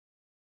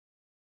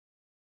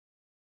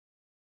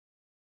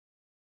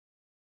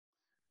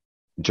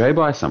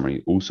JBI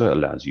Summary also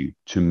allows you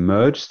to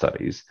merge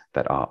studies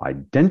that are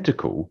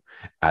identical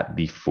at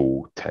the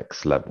full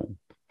text level.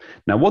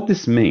 Now, what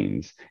this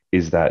means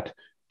is that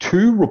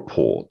two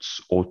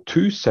reports or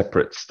two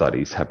separate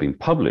studies have been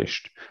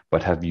published,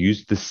 but have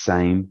used the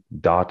same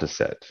data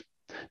set.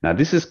 Now,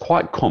 this is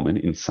quite common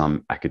in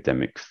some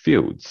academic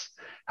fields.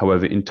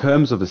 However, in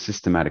terms of a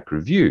systematic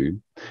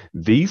review,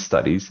 these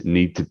studies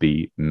need to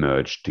be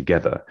merged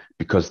together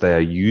because they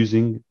are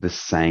using the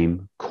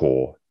same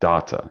core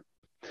data.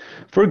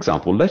 For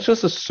example, let's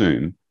just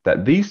assume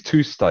that these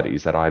two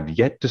studies that I've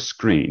yet to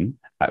screen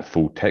at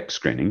full text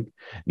screening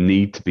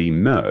need to be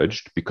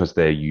merged because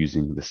they're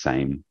using the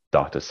same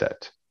data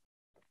set.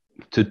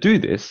 To do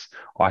this,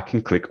 I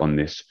can click on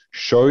this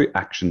Show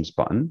Actions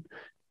button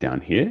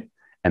down here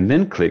and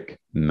then click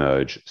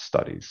Merge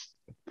Studies.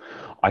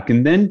 I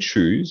can then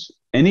choose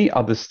any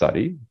other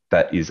study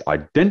that is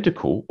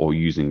identical or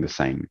using the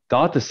same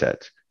data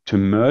set to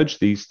merge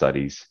these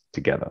studies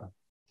together.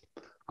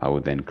 I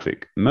will then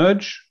click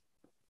Merge,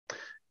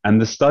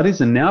 and the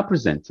studies are now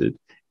presented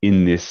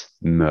in this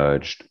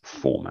merged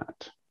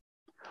format.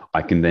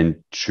 I can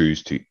then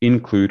choose to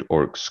include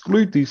or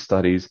exclude these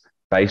studies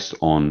based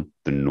on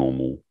the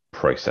normal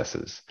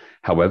processes.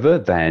 However,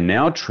 they are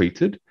now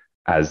treated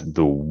as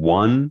the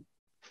one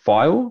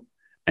file,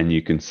 and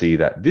you can see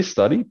that this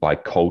study by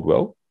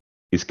Caldwell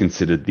is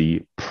considered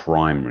the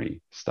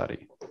primary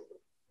study.